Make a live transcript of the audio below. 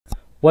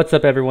What's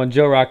up, everyone?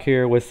 Joe Rock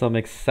here with some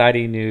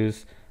exciting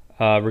news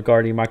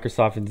regarding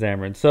Microsoft and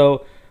Xamarin.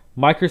 So,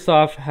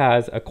 Microsoft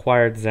has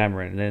acquired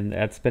Xamarin, and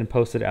that's been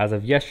posted as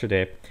of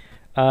yesterday.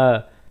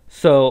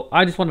 So,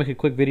 I just want to make a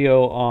quick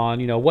video on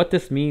what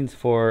this means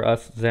for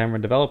us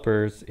Xamarin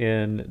developers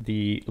in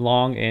the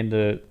long and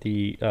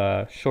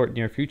the short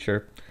near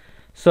future.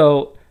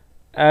 So,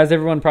 as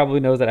everyone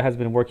probably knows that has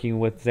been working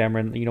with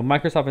Xamarin,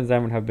 Microsoft and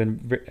Xamarin have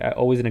been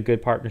always in a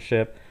good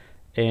partnership.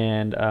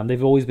 And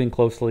they've always been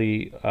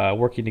closely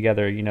working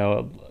together,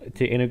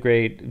 to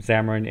integrate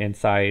Xamarin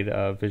inside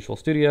Visual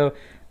Studio.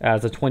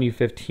 As of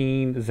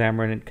 2015,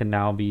 Xamarin can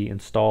now be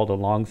installed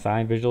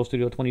alongside Visual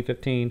Studio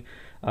 2015.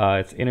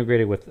 It's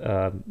integrated with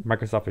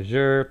Microsoft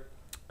Azure,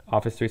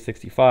 Office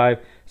 365.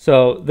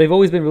 So they've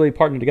always been really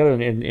partnering together.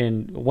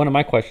 And one of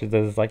my questions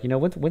is like,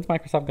 when's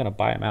Microsoft going to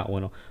buy them out?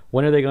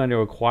 When are they going to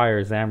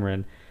acquire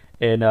Xamarin?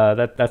 And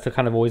that's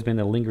kind of always been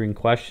a lingering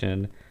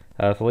question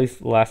for at least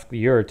the last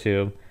year or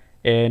two.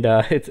 And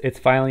it's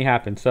finally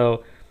happened.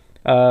 So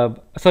I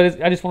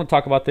just want to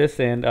talk about this,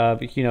 and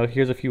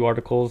here's a few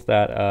articles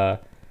that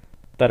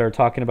are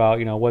talking about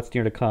what's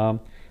near to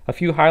come. A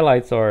few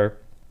highlights are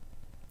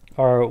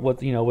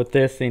what with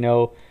this,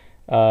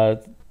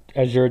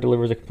 Azure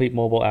delivers a complete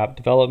mobile app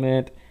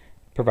development,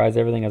 provides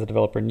everything as a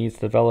developer needs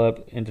to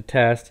develop and to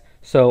test.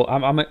 So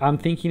I'm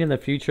thinking in the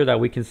future that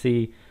we can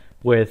see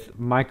with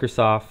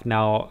Microsoft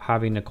now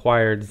having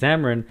acquired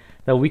Xamarin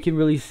that we can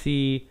really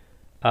see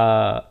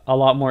a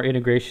lot more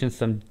integration,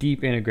 some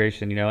deep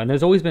integration, and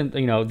there's always been,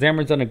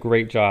 Xamarin's done a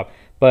great job,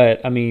 but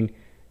I mean,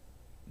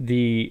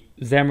 the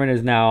Xamarin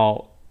is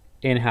now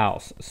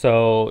in-house,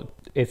 so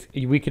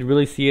we could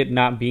really see it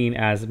not being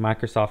as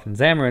Microsoft and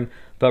Xamarin,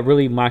 but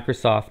really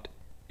Microsoft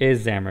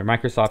is Xamarin.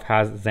 Microsoft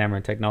has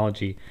Xamarin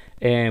technology,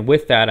 and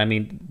with that, I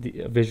mean,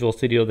 the Visual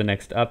Studio, the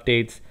next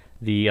updates,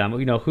 the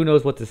who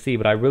knows what to see,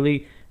 but I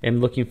really am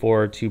looking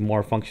forward to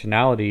more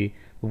functionality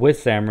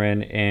with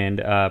Xamarin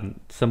and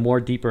some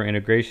more deeper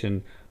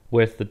integration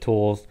with the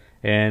tools,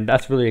 and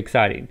that's really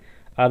exciting.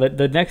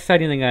 The next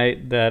exciting thing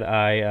that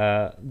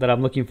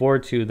I'm looking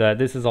forward to, that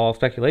this is all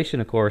speculation,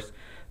 of course,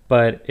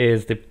 but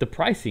is the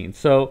pricing.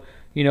 So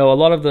a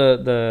lot of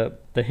the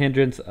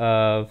hindrance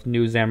of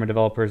new Xamarin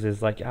developers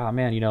is like, oh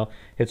man, it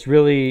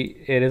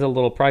is a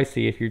little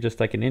pricey if you're just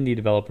like an indie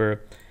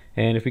developer.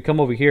 And if we come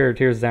over here,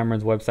 here's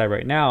Xamarin's website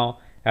right now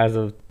as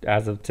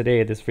of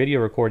today, this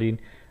video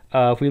recording.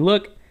 If we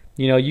look,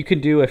 you can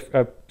do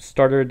a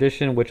starter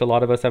edition, which a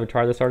lot of us have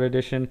tried the starter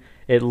edition.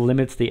 It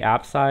limits the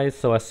app size.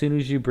 So as soon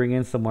as you bring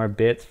in some more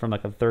bits from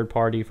like a third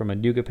party, from a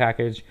NuGet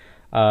package,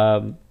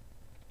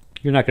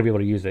 you're not gonna be able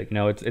to use it.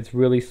 It's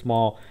really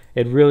small.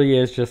 It really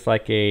is just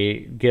like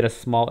get a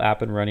small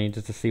app and running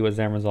just to see what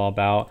Xamarin's all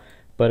about.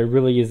 But it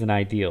really isn't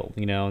ideal,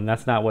 and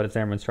that's not what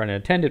Xamarin's trying to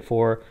intend it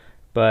for.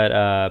 But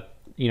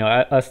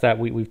us that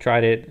we've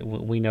tried it,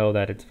 we know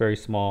that it's very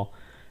small.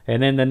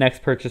 And then the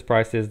next purchase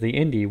price is the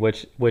Indie,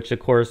 which of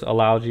course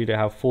allows you to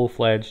have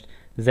full-fledged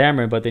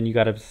Xamarin, but then you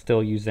got to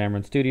still use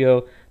Xamarin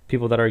Studio.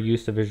 People that are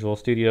used to Visual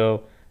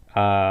Studio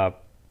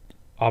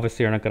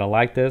obviously are not going to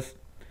like this.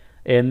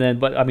 And then,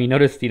 but I mean,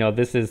 notice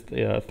this is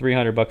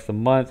 $300 a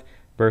month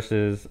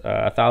versus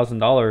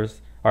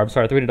 $1,000, or I'm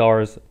sorry,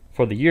 $300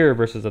 for the year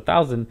versus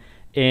 $1,000.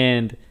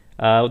 And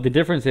the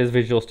difference is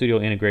Visual Studio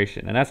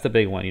integration, and that's the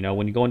big one.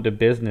 When you go into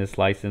business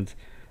license,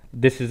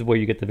 this is where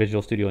you get the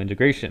Visual Studio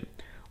integration.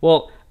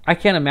 Well, I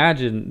can't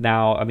imagine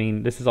now, I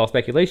mean, this is all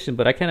speculation,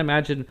 but I can't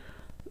imagine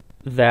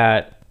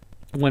that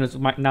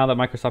now that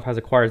Microsoft has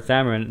acquired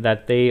Xamarin,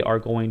 that they are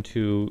going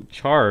to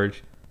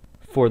charge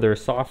for their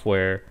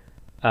software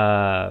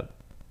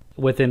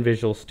within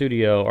Visual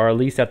Studio, or at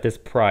least at this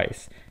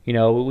price.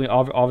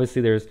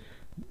 Obviously there's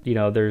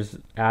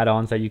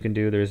add-ons that you can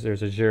do. There's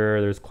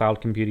Azure, there's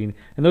cloud computing,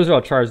 and those are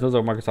all charged. Those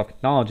are Microsoft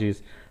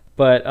technologies,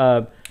 but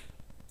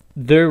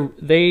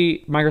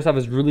Microsoft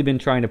has really been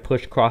trying to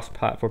push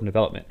cross-platform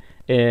development,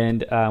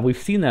 and we've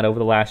seen that over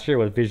the last year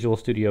with Visual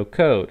Studio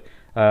Code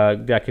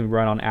that can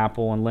run on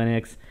Apple and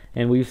Linux,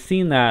 and we've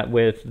seen that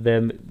with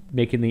them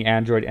making the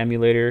Android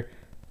emulator.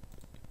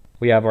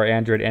 We have our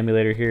Android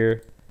emulator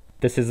here.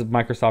 This is a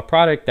Microsoft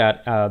product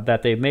that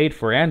they made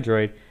for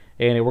Android,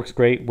 and it works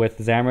great with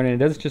Xamarin. And it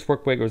doesn't just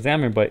work great with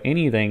Xamarin, but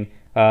anything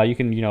you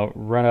can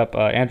run up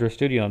Android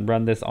Studio and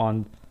run this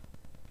on.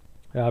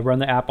 Run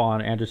the app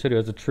on Android Studio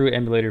as a true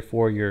emulator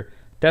for your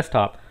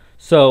desktop.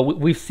 So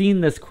we've seen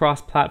this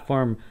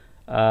cross-platform,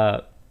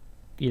 path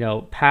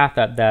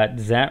that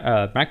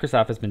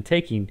Microsoft has been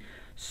taking.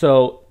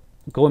 So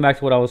going back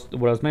to what I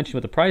was mentioning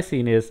with the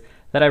pricing, is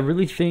that I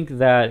really think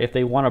that if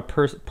they want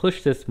to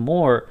push this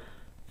more,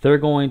 they're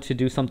going to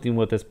do something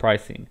with this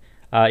pricing.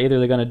 Either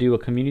they're going to do a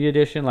community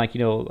edition, like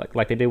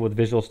they did with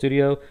Visual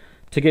Studio,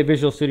 to get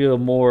Visual Studio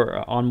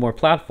on more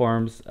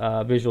platforms.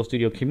 Visual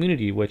Studio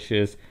Community, which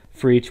is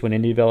free to an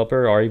indie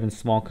developer or even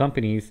small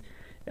companies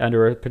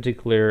under a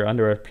particular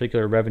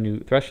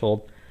revenue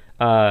threshold,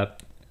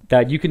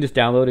 that you can just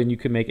download and you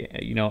can make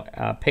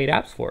paid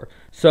apps for.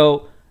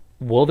 So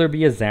will there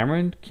be a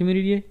Xamarin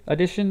Community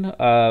Edition?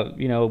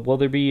 Will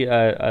there be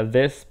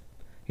this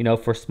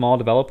for small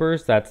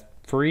developers, that's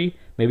free,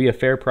 maybe a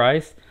fair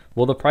price.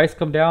 Will the price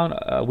come down?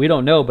 We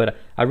don't know, but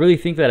I really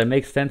think that it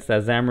makes sense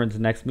that Xamarin's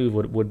next move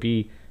would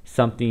be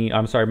something.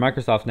 I'm sorry,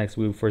 Microsoft's next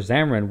move for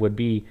Xamarin would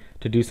be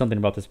to do something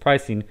about this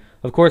pricing.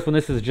 Of course, when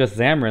this is just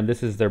Xamarin,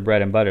 this is their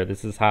bread and butter.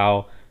 This is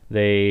how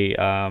they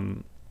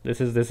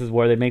this is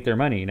where they make their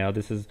money.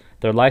 This is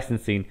their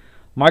licensing.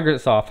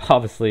 Microsoft,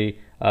 obviously,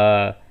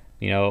 the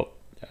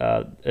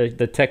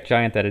tech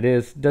giant that it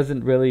is,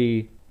 doesn't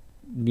really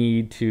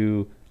need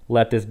to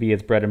let this be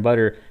its bread and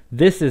butter.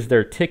 This is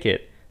their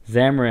ticket.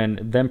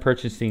 Xamarin, them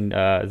purchasing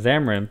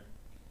Xamarin,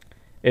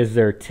 is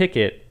their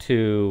ticket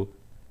to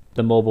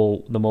the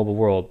mobile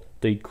world,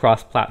 the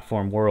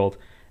cross-platform world,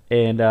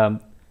 and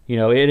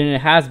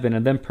it has been,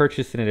 and them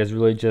purchasing it is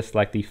really just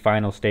like the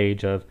final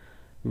stage of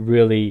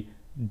really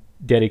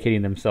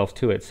dedicating themselves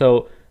to it.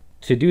 So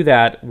to do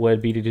that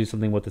would be to do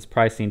something with this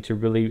pricing to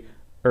really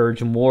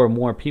urge more and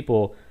more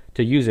people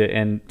to use it,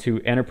 and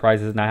to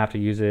enterprises not have to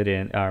use it,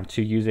 and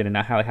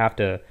not have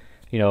to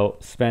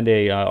spend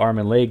a arm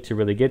and leg to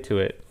really get to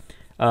it.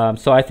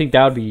 So I think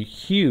that would be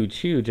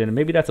huge, and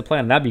maybe that's a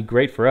plan. That'd be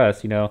great for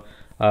us,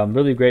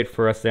 really great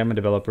for us Xamarin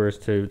developers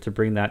to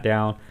bring that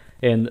down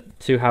and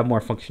to have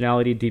more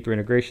functionality, deeper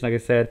integration. Like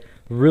I said,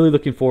 really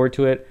looking forward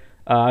to it.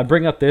 I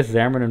bring up this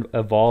Xamarin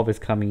Evolve is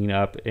coming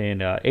up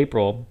in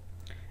April,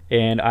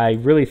 and I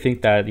really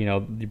think that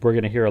we're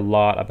going to hear a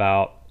lot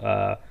about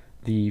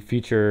the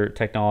future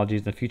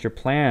technologies, the future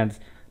plans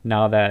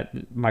now that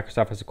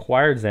Microsoft has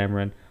acquired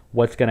Xamarin.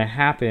 What's going to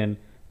happen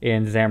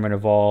in Xamarin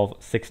Evolve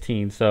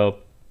 16? So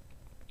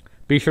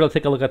be sure to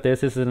take a look at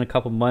this. This is in a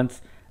couple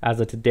months as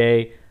of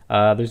today.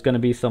 There's going to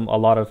be a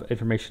lot of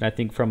information, I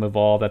think, from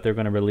Evolve that they're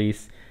going to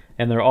release,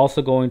 and they're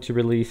also going to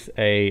release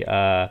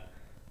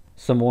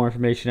some more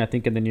information, I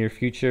think, in the near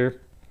future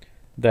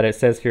that it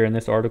says here in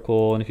this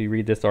article. And if you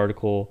read this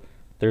article,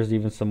 there's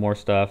even some more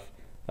stuff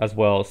as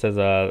well. It says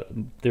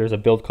there's a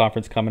build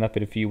conference coming up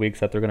in a few weeks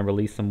that they're going to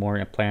release some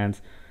more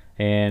plans,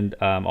 and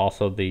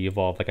also the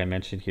Evolve, like I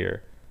mentioned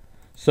here.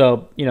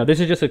 So this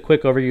is just a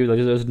quick overview.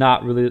 There's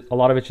not really a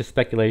lot of it's just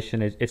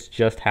speculation. It's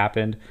just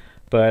happened,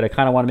 but I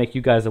kind of want to make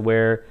you guys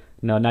aware.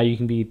 Now you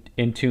can be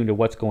in tune to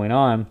what's going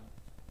on,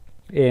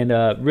 and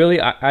really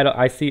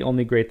I see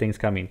only great things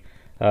coming.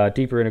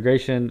 Deeper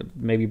integration,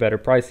 maybe better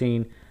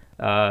pricing,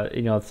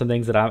 some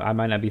things that I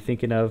might not be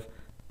thinking of,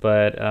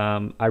 but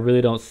I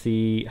really don't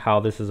see how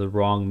this is a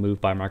wrong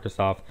move by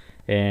Microsoft,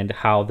 and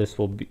how this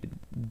will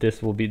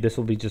be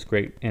just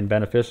great and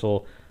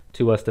beneficial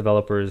to us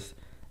developers,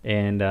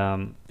 and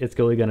it's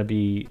really going to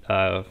be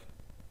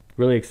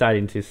really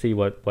exciting to see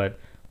what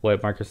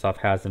Microsoft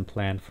has in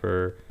plan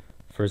for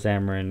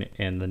Xamarin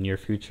in the near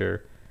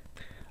future.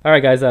 All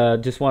right, guys,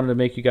 just wanted to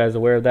make you guys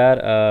aware of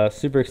that.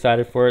 Super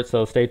excited for it,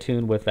 so stay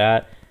tuned with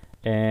that,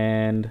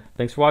 and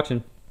thanks for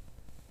watching.